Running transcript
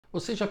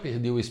Você já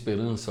perdeu a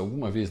esperança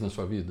alguma vez na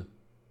sua vida?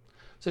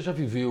 Você já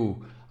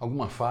viveu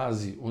alguma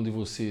fase onde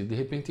você, de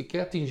repente,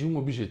 quer atingir um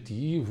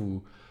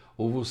objetivo,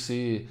 ou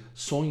você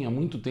sonha há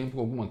muito tempo com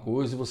alguma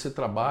coisa, e você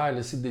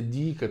trabalha, se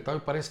dedica e tal, e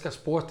parece que as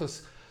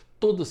portas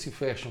todas se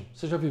fecham?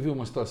 Você já viveu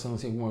uma situação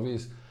assim alguma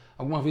vez?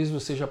 Alguma vez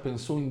você já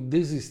pensou em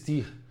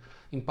desistir,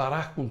 em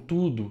parar com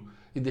tudo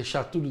e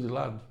deixar tudo de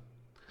lado?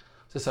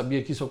 Você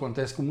sabia que isso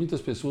acontece com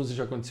muitas pessoas e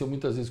já aconteceu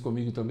muitas vezes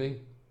comigo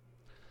também?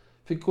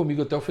 Fique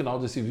comigo até o final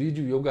desse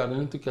vídeo e eu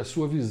garanto que a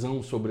sua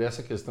visão sobre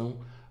essa questão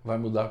vai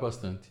mudar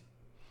bastante.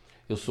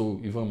 Eu sou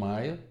Ivan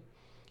Maia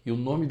e o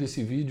nome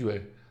desse vídeo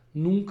é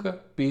Nunca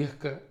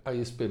Perca a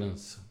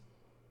Esperança.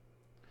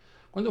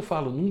 Quando eu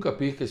falo Nunca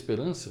Perca a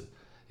Esperança,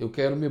 eu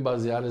quero me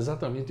basear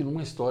exatamente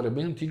numa história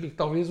bem antiga que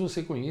talvez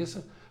você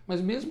conheça,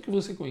 mas mesmo que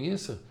você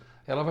conheça,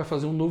 ela vai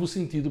fazer um novo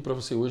sentido para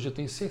você hoje, eu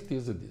tenho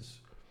certeza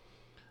disso.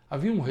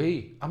 Havia um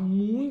rei, há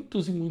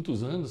muitos e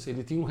muitos anos,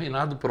 ele tinha um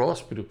reinado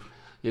próspero,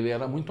 ele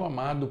era muito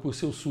amado por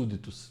seus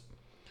súditos.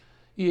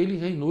 E ele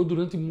reinou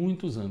durante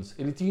muitos anos.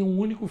 Ele tinha um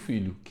único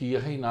filho, que ia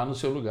reinar no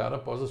seu lugar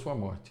após a sua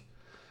morte.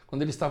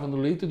 Quando ele estava no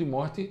leito de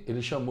morte,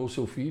 ele chamou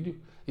seu filho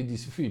e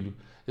disse: filho,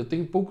 eu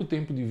tenho pouco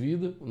tempo de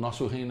vida, o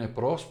nosso reino é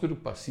próspero,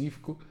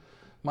 pacífico,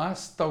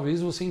 mas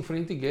talvez você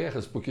enfrente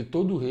guerras, porque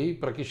todo rei,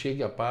 para que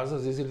chegue à paz,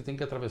 às vezes ele tem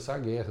que atravessar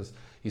guerras.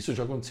 Isso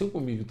já aconteceu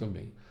comigo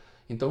também.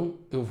 Então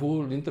eu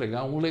vou lhe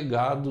entregar um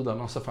legado da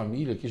nossa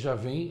família que já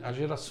vem há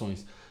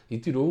gerações. E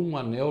tirou um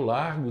anel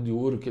largo de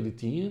ouro que ele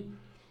tinha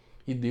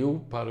e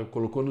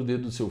colocou no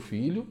dedo do seu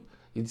filho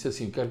e disse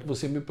assim: quero que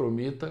você me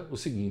prometa o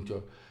seguinte,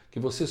 que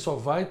você só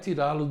vai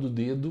tirá-lo do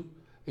dedo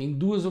em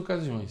 2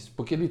 ocasiões,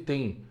 porque ele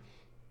tem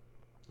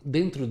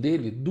dentro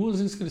dele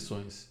 2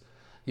 inscrições.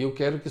 E eu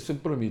quero que você me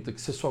prometa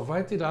que você só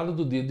vai tirá-lo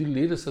do dedo e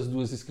ler essas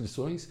 2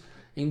 inscrições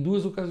em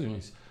 2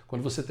 ocasiões.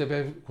 Quando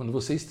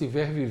você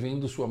estiver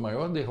vivendo sua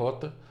maior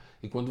derrota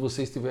e quando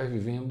você estiver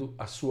vivendo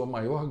a sua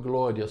maior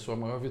glória, a sua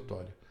maior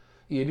vitória.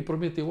 E ele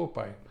prometeu ao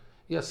pai.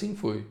 E assim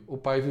foi. O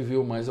pai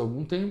viveu mais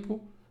algum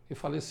tempo e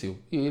faleceu.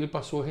 E ele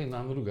passou a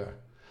reinar no lugar.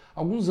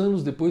 Alguns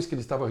anos depois que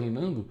ele estava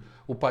reinando,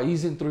 o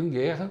país entrou em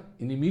guerra,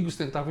 inimigos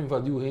tentavam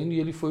invadir o reino e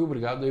ele foi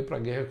obrigado a ir para a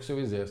guerra com seu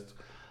exército.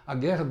 A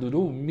guerra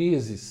durou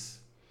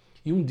meses.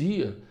 E um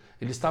dia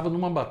ele estava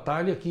numa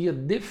batalha que ia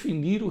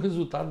definir o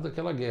resultado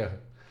daquela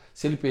guerra.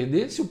 Se ele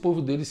perdesse, o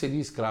povo dele seria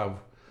escravo.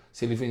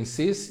 Se ele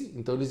vencesse,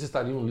 então eles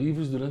estariam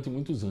livres durante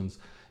muitos anos.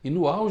 E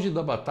no auge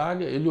da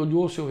batalha, ele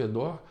olhou ao seu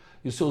redor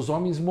e os seus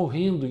homens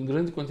morrendo em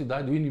grande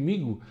quantidade. O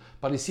inimigo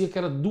parecia que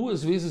era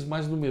 2 vezes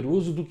mais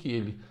numeroso do que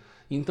ele.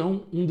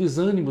 Então um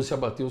desânimo se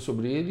abateu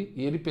sobre ele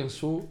e ele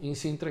pensou em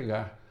se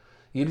entregar.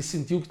 E ele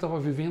sentiu que estava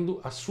vivendo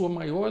a sua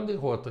maior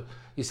derrota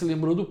e se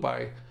lembrou do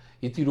pai.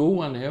 E tirou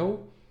o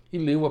anel e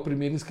leu a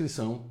primeira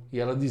inscrição e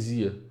ela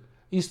dizia: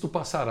 isto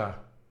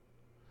passará.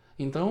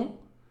 Então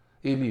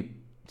ele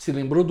se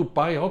lembrou do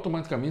pai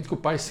automaticamente, que o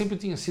pai sempre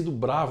tinha sido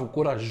bravo,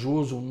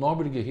 corajoso, um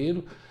nobre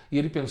guerreiro, e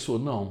ele pensou: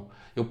 não,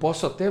 eu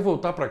posso até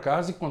voltar para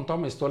casa e contar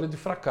uma história de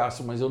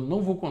fracasso, mas eu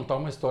não vou contar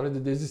uma história de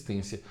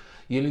desistência.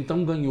 E ele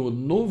então ganhou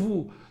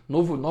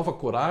nova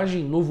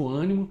coragem, novo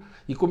ânimo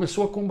e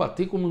começou a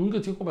combater como nunca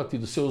tinha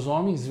combatido. Seus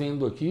homens,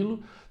 vendo aquilo,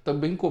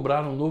 também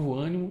cobraram novo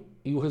ânimo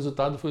e o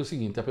resultado foi o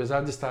seguinte: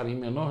 apesar de estarem em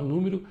menor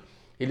número,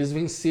 eles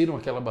venceram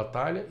aquela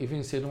batalha e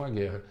venceram a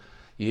guerra.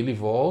 E ele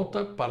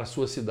volta para a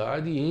sua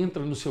cidade e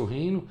entra no seu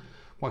reino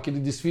com aquele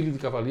desfile de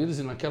cavaleiros,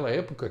 e naquela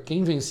época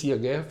quem vencia a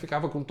guerra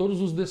ficava com todos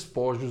os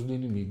despojos do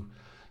inimigo.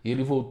 E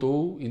ele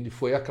voltou e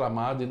foi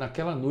aclamado, e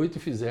naquela noite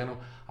fizeram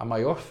a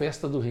maior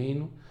festa do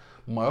reino,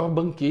 o maior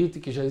banquete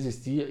que já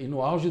existia, e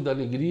no auge da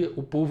alegria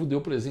o povo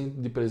deu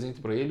de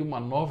presente para ele uma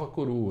nova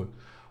coroa,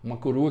 uma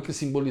coroa que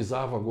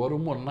simbolizava agora o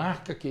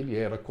monarca que ele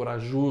era,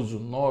 corajoso,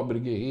 nobre,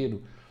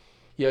 guerreiro.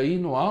 E aí,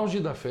 no auge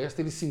da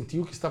festa, ele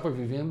sentiu que estava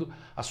vivendo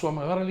a sua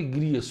maior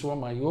alegria, a sua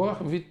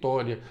maior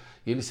vitória.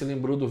 Ele se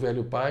lembrou do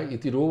velho pai e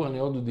tirou o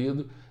anel do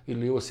dedo e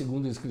leu a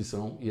segunda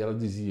inscrição. E ela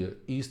dizia: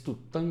 isto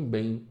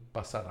também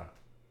passará.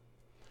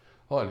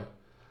 Olha,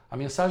 a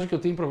mensagem que eu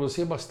tenho para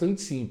você é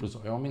bastante simples.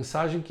 É uma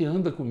mensagem que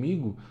anda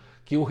comigo,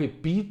 que eu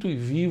repito e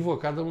vivo a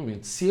cada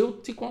momento. Se eu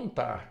te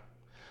contar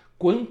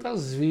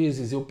quantas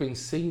vezes eu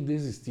pensei em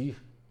desistir.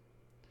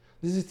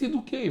 Desistir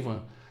do quê,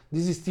 Ivan?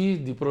 Desistir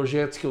de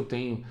projetos que eu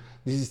tenho,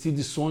 desistir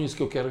de sonhos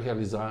que eu quero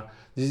realizar,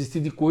 desistir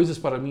de coisas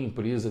para a minha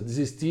empresa,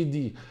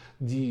 desistir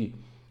de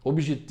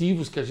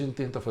objetivos que a gente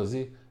tenta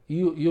fazer. E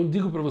eu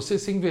digo para você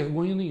sem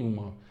vergonha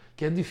nenhuma,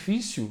 que é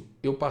difícil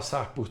eu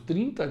passar por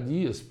 30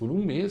 dias, por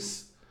um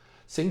mês,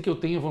 sem que eu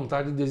tenha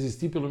vontade de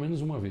desistir pelo menos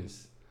uma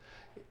vez.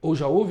 Ou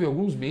já houve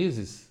alguns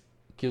meses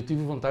que eu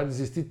tive vontade de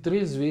desistir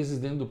 3 vezes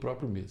dentro do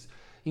próprio mês.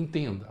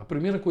 Entenda, a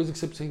primeira coisa que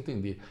você precisa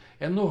entender: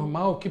 é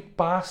normal que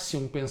passe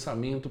um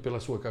pensamento pela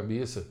sua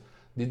cabeça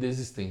de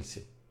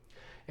desistência.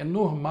 É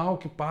normal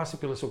que passe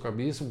pela sua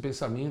cabeça um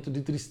pensamento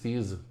de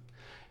tristeza.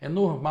 É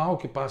normal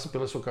que passe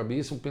pela sua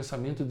cabeça um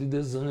pensamento de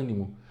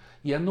desânimo.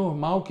 E é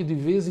normal que de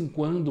vez em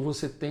quando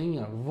você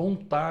tenha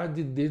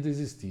vontade de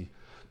desistir.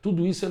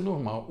 Tudo isso é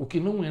normal. O que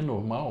não é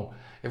normal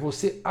é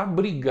você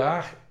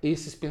abrigar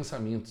esses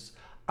pensamentos,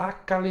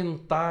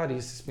 acalentar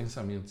esses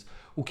pensamentos.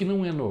 O que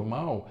não é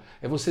normal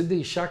é você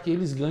deixar que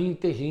eles ganhem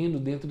terreno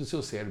dentro do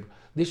seu cérebro.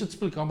 Deixa eu te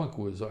explicar uma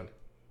coisa,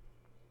 olha.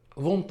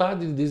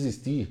 Vontade de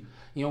desistir,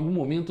 em algum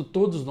momento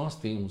todos nós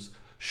temos.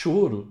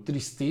 Choro,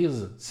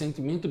 tristeza,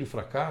 sentimento de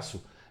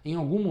fracasso, em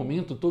algum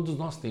momento todos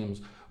nós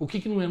temos. O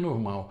que não é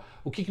normal?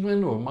 O que não é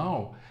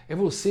normal é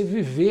você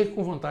viver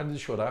com vontade de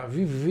chorar,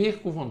 viver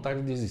com vontade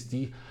de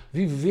desistir,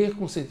 viver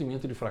com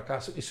sentimento de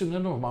fracasso. Isso não é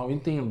normal,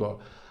 entendo. Ó.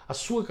 A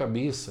sua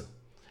cabeça,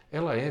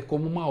 ela é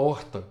como uma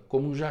horta,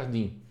 como um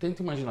jardim.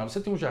 Tenta imaginar,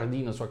 você tem um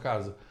jardim na sua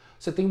casa?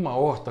 Você tem uma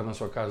horta na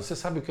sua casa? Você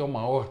sabe o que é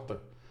uma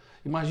horta?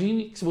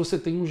 Imagine que se você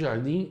tem um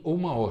jardim ou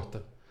uma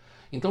horta.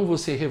 Então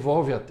você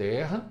revolve a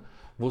terra,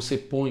 você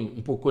põe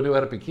um pouco. Quando eu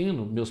era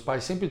pequeno, meus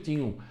pais sempre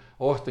tinham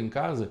horta em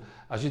casa,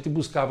 a gente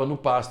buscava no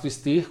pasto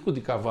esterco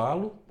de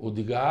cavalo ou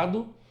de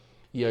gado,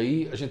 e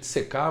aí a gente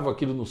secava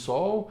aquilo no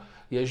sol,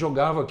 e aí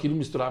jogava aquilo,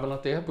 misturava na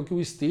terra, porque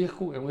o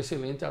esterco é um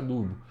excelente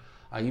adubo.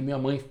 Aí minha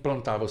mãe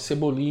plantava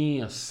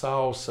cebolinha,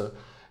 salsa,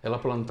 ela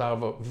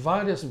plantava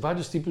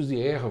vários tipos de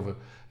erva,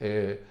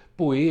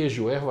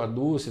 poejo, erva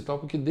doce e tal,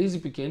 porque desde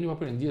pequeno eu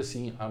aprendi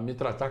assim, a me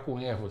tratar com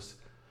ervas.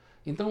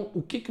 Então,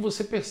 o que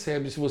você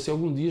percebe se você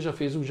algum dia já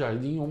fez um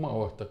jardim ou uma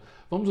horta?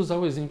 Vamos usar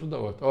o exemplo da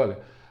horta. Olha,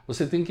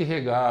 você tem que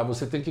regar,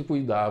 você tem que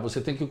cuidar,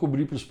 você tem que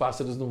cobrir para os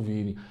pássaros não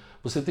virem,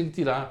 você tem que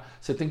tirar,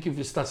 você tem que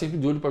estar sempre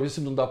de olho para ver se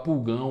não dá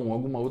pulgão ou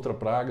alguma outra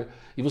praga,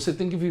 e você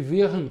tem que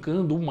viver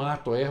arrancando o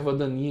mato, a erva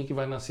daninha que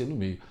vai nascer no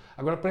meio.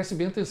 Agora preste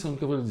bem atenção no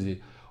que eu vou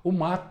dizer. O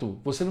mato,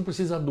 você não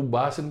precisa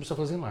adubar, você não precisa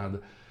fazer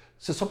nada.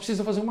 Você só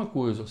precisa fazer uma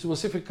coisa. Se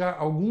você ficar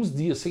alguns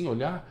dias sem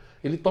olhar,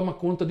 ele toma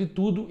conta de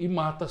tudo e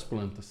mata as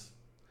plantas.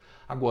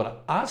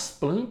 Agora, as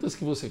plantas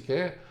que você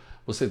quer,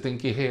 você tem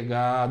que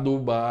regar,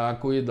 adubar,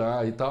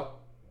 cuidar e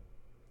tal.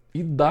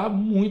 E dá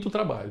muito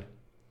trabalho.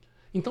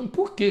 Então,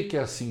 por que é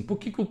assim? Por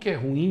que o que é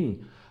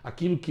ruim,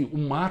 aquilo que o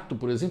mato,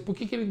 por exemplo, por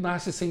que ele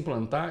nasce sem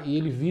plantar e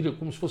ele vira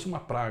como se fosse uma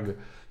praga?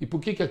 E por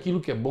que aquilo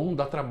que é bom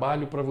dá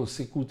trabalho para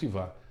você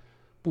cultivar?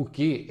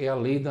 Porque é a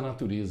lei da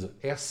natureza.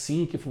 É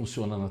assim que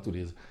funciona a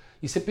natureza.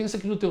 E você pensa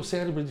que no teu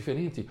cérebro é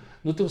diferente?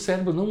 No teu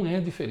cérebro não é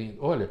diferente.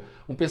 Olha,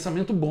 um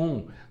pensamento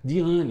bom, de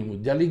ânimo,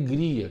 de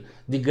alegria,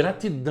 de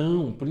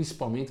gratidão,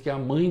 principalmente, que é a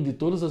mãe de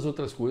todas as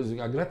outras coisas.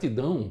 A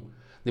gratidão,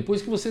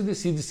 depois que você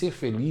decide ser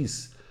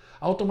feliz,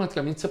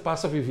 automaticamente você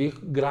passa a viver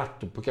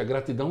grato, porque a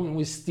gratidão é um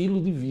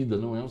estilo de vida,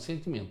 não é um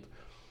sentimento.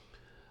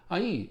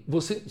 Aí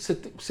você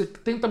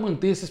tenta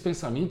manter esses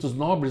pensamentos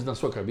nobres na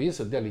sua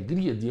cabeça, de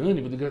alegria, de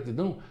ânimo, de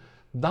gratidão,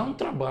 dá um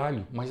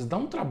trabalho, mas dá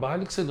um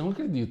trabalho que você não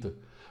acredita.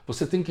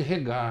 Você tem que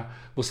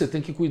regar, você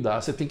tem que cuidar,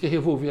 você tem que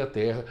revolver a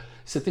terra,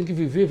 você tem que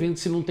viver vendo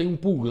se não tem um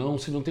pulgão,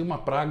 se não tem uma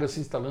praga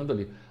se instalando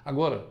ali.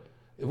 Agora,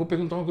 eu vou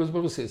perguntar uma coisa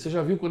para você. Você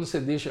já viu quando você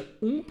deixa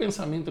um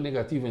pensamento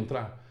negativo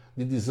entrar?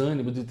 De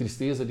desânimo, de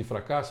tristeza, de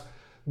fracasso?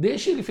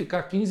 Deixa ele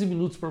ficar 15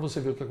 minutos para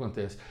você ver o que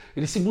acontece.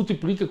 Ele se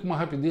multiplica com uma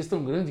rapidez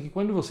tão grande que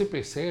quando você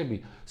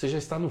percebe, você já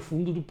está no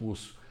fundo do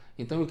poço.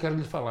 Então eu quero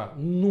lhe falar,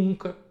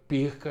 nunca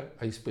perca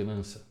a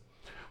esperança.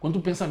 Quando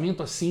o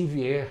pensamento assim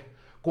vier,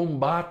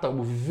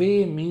 combata-o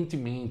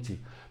veementemente.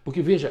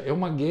 Porque, veja, é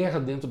uma guerra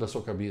dentro da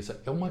sua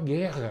cabeça. É uma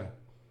guerra.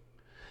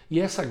 E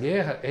essa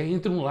guerra é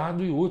entre um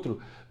lado e outro.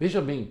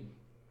 Veja bem,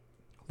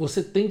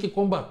 você tem que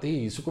combater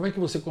isso. Como é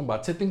que você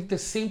combate? Você tem que ter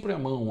sempre à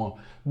mão, ó,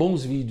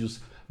 bons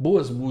vídeos,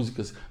 boas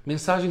músicas,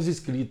 mensagens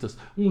escritas,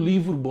 um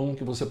livro bom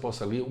que você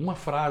possa ler, uma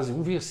frase,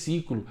 um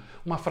versículo,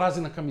 uma frase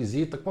na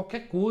camiseta,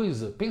 qualquer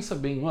coisa. Pensa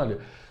bem, olha,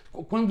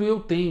 quando eu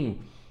tenho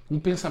um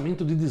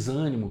pensamento de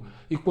desânimo,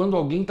 e quando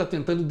alguém está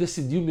tentando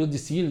decidir o meu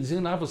destino,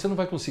 dizendo, você não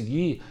vai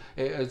conseguir,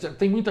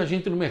 tem muita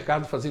gente no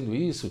mercado fazendo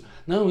isso,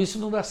 não, isso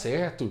não dá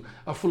certo,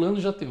 a fulano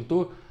já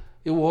tentou,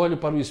 eu olho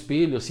para o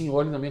espelho, assim,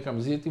 olho na minha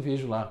camiseta e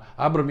vejo lá,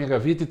 abro a minha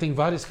gaveta e tem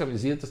várias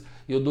camisetas,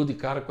 e eu dou de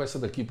cara com essa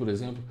daqui, por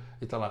exemplo,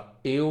 e está lá,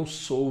 eu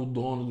sou o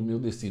dono do meu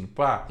destino.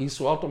 Pá,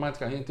 isso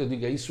automaticamente eu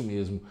digo, é isso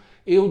mesmo,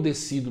 eu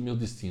decido o meu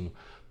destino.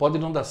 Pode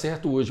não dar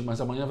certo hoje, mas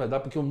amanhã vai dar,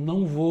 porque eu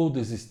não vou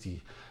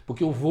desistir.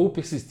 Porque eu vou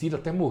persistir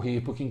até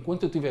morrer, porque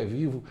enquanto eu estiver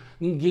vivo,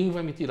 ninguém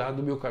vai me tirar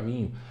do meu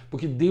caminho,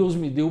 porque Deus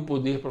me deu o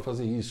poder para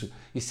fazer isso,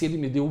 e se Ele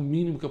me deu o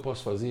mínimo que eu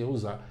posso fazer é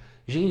usar.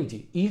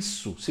 Gente,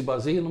 isso se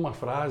baseia numa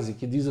frase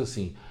que diz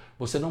assim,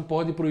 você não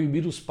pode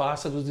proibir os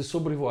pássaros de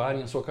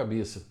sobrevoarem a sua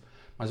cabeça,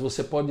 mas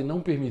você pode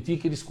não permitir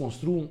que eles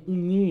construam um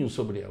ninho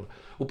sobre ela.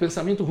 O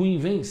pensamento ruim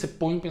vem, você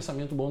põe um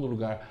pensamento bom no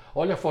lugar.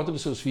 Olha a foto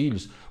dos seus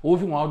filhos,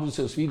 ouve um áudio dos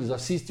seus filhos,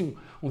 assiste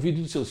um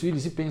vídeo dos seus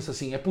filhos e pensa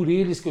assim, é por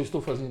eles que eu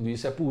estou fazendo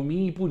isso, é por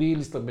mim e por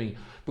eles também,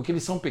 porque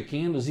eles são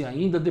pequenos e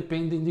ainda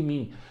dependem de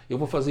mim. Eu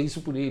vou fazer isso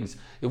por eles,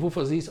 eu vou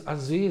fazer isso,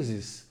 às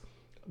vezes,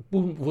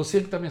 por você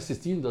que está me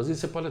assistindo, às vezes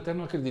você pode até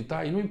não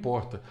acreditar e não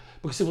importa,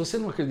 porque se você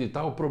não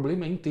acreditar, o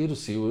problema é inteiro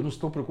seu, eu não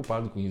estou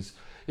preocupado com isso.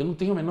 Eu não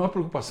tenho a menor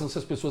preocupação se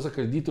as pessoas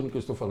acreditam no que eu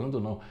estou falando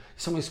ou não.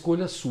 Isso é uma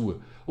escolha sua.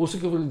 Ouça o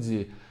que eu vou lhe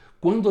dizer.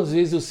 Quando às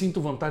vezes eu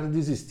sinto vontade de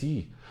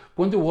desistir,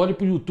 quando eu olho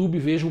para o YouTube e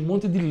vejo um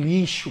monte de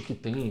lixo que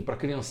tem para a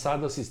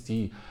criançada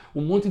assistir,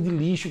 um monte de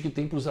lixo que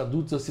tem para os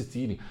adultos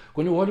assistirem,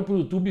 quando eu olho para o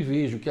YouTube e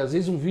vejo que às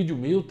vezes um vídeo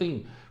meu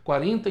tem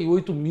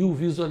 48 mil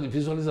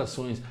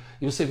visualizações.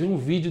 E você vê um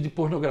vídeo de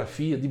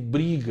pornografia, de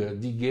briga,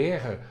 de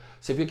guerra,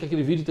 você vê que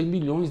aquele vídeo tem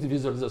milhões de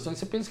visualizações,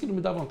 você pensa que não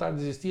me dá vontade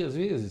de desistir às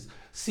vezes?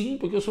 Sim,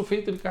 porque eu sou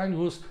feito de carne e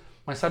osso.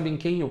 Mas sabe em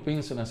quem eu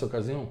penso nessa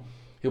ocasião?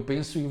 Eu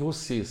penso em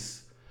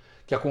vocês,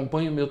 que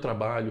acompanham o meu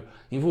trabalho,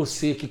 em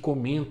você que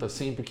comenta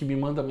sempre, que me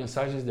manda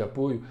mensagens de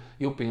apoio.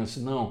 Eu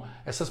penso, não,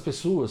 essas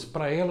pessoas,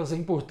 para elas é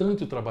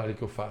importante o trabalho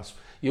que eu faço.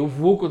 E eu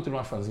vou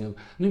continuar fazendo.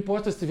 Não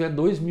importa se tiver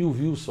 2 mil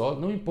views só,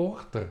 não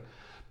importa.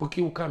 Porque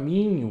o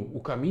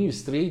caminho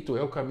estreito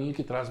é o caminho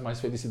que traz mais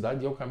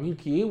felicidade e é o caminho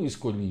que eu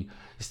escolhi.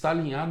 Está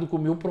alinhado com o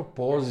meu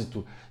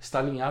propósito, está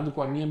alinhado com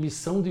a minha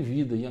missão de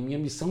vida. E a minha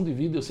missão de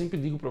vida, eu sempre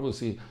digo para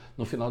você,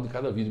 no final de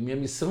cada vídeo, minha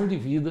missão de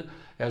vida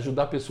é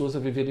ajudar pessoas a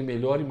viverem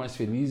melhor e mais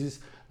felizes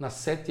nas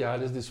 7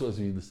 áreas de suas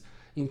vidas.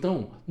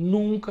 Então,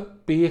 nunca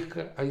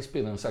perca a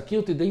esperança. Aqui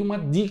eu te dei uma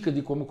dica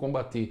de como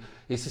combater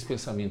esses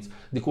pensamentos,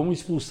 de como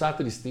expulsar a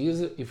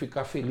tristeza e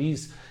ficar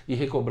feliz e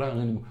recobrar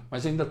ânimo.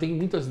 Mas ainda tem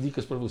muitas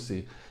dicas para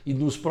você. E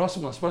nas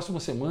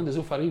próximas semanas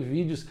eu farei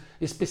vídeos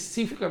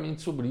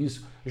especificamente sobre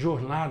isso,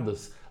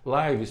 jornadas,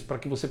 lives, para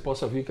que você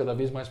possa vir cada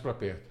vez mais para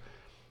perto.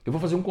 Eu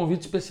vou fazer um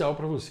convite especial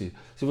para você.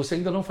 Se você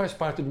ainda não faz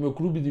parte do meu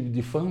clube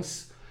de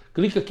fãs,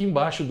 clica aqui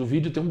embaixo do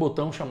vídeo, tem um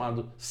botão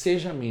chamado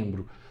Seja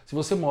Membro. Se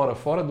você mora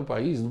fora do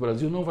país, do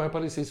Brasil, não vai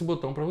aparecer esse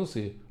botão para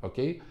você,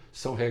 ok?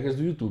 São regras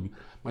do YouTube.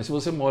 Mas se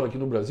você mora aqui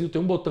no Brasil, tem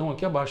um botão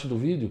aqui abaixo do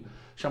vídeo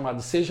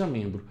chamado Seja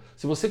Membro.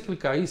 Se você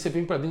clicar aí, você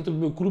vem para dentro do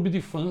meu clube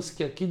de fãs,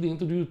 que é aqui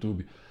dentro do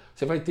YouTube.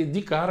 Você vai ter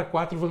de cara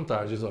 4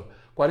 vantagens, ó.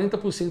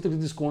 40% de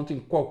desconto em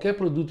qualquer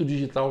produto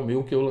digital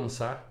meu que eu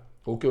lançar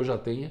ou que eu já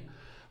tenha.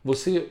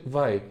 Você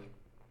vai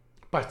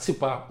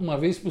participar uma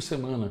vez por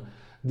semana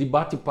de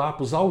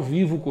bate-papos ao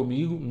vivo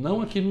comigo,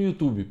 não aqui no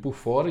YouTube, por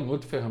fora, em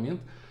outra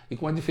ferramenta, e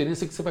com a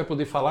diferença que você vai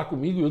poder falar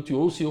comigo, eu te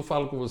ouço e eu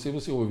falo com você,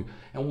 você ouve.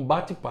 É um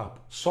bate-papo.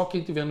 Só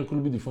quem estiver no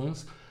clube de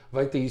fãs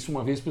vai ter isso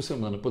uma vez por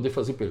semana, poder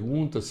fazer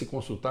perguntas, se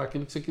consultar,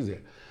 aquilo que você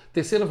quiser.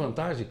 Terceira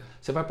vantagem,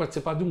 você vai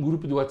participar de um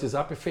grupo de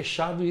WhatsApp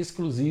fechado e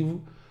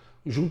exclusivo,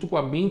 junto com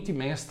a mente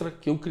mestra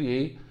que eu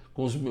criei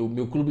com o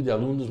meu clube de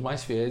alunos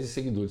mais fiéis e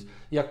seguidores.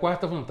 E a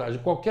quarta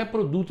vantagem, qualquer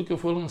produto que eu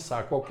for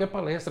lançar, qualquer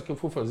palestra que eu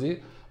for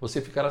fazer,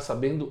 você ficará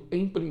sabendo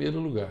em primeiro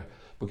lugar,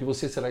 porque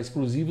você será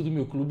exclusivo do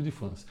meu clube de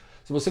fãs.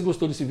 Se você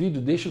gostou desse vídeo,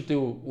 deixa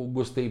o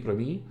gostei para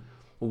mim.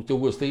 O teu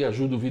gostei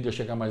ajuda o vídeo a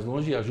chegar mais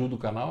longe e ajuda o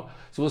canal.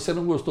 Se você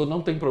não gostou,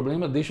 não tem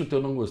problema, deixa o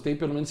teu não gostei,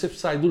 pelo menos você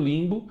sai do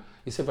limbo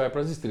e você vai para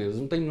as estrelas.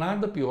 Não tem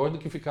nada pior do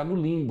que ficar no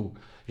limbo.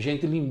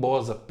 Gente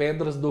limbosa,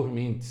 pedras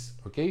dormentes,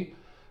 ok?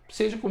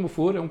 Seja como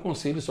for, é um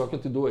conselho só que eu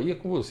te dou aí, é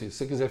com você. Se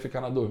você quiser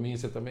ficar na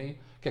dormência também,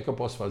 o que é que eu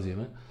posso fazer,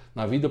 né?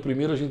 Na vida,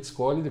 primeiro a gente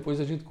escolhe,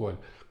 depois a gente colhe.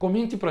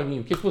 Comente para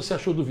mim, o que você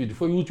achou do vídeo?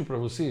 Foi útil para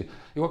você?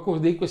 Eu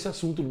acordei com esse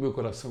assunto no meu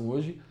coração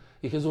hoje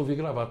e resolvi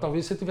gravar.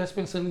 Talvez você estivesse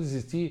pensando em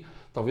desistir,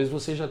 talvez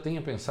você já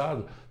tenha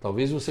pensado,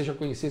 talvez você já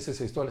conhecesse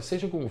essa história,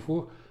 seja como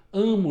for,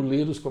 amo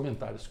ler os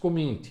comentários.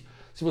 Comente.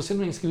 Se você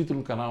não é inscrito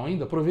no canal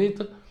ainda,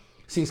 aproveita,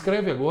 se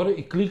inscreve agora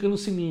e clica no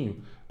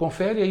sininho.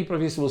 Confere aí para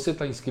ver se você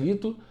está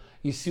inscrito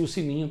e se o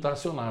sininho está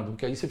acionado,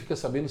 porque aí você fica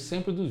sabendo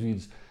sempre dos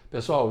vídeos.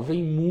 Pessoal,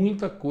 vem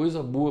muita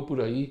coisa boa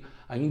por aí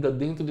ainda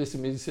dentro desse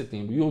mês de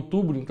setembro. E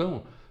outubro,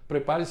 então,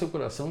 prepare seu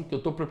coração, que eu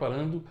estou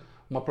preparando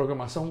uma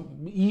programação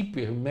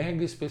hiper,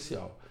 mega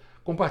especial.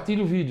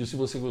 Compartilhe o vídeo se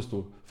você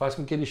gostou, faz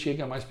com que ele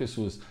chegue a mais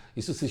pessoas.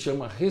 Isso se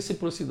chama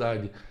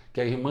reciprocidade,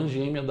 que é a irmã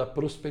gêmea da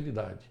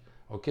prosperidade,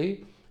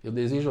 ok? Eu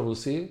desejo a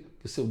você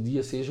que seu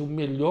dia seja o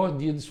melhor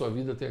dia de sua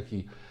vida até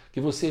aqui, que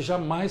você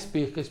jamais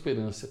perca a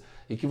esperança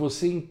e que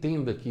você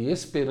entenda que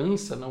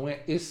esperança não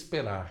é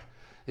esperar,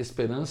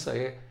 esperança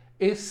é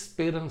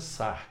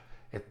esperançar,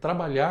 é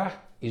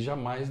trabalhar e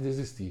jamais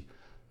desistir.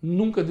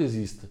 Nunca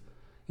desista,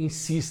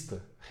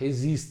 insista,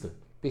 resista,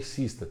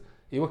 persista.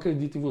 Eu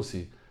acredito em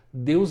você.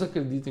 Deus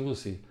acredita em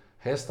você.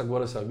 Resta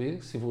agora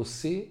saber se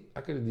você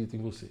acredita em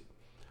você.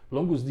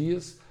 Longos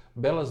dias,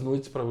 belas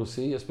noites para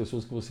você e as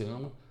pessoas que você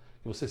ama.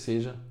 Que você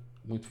seja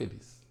muito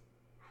feliz.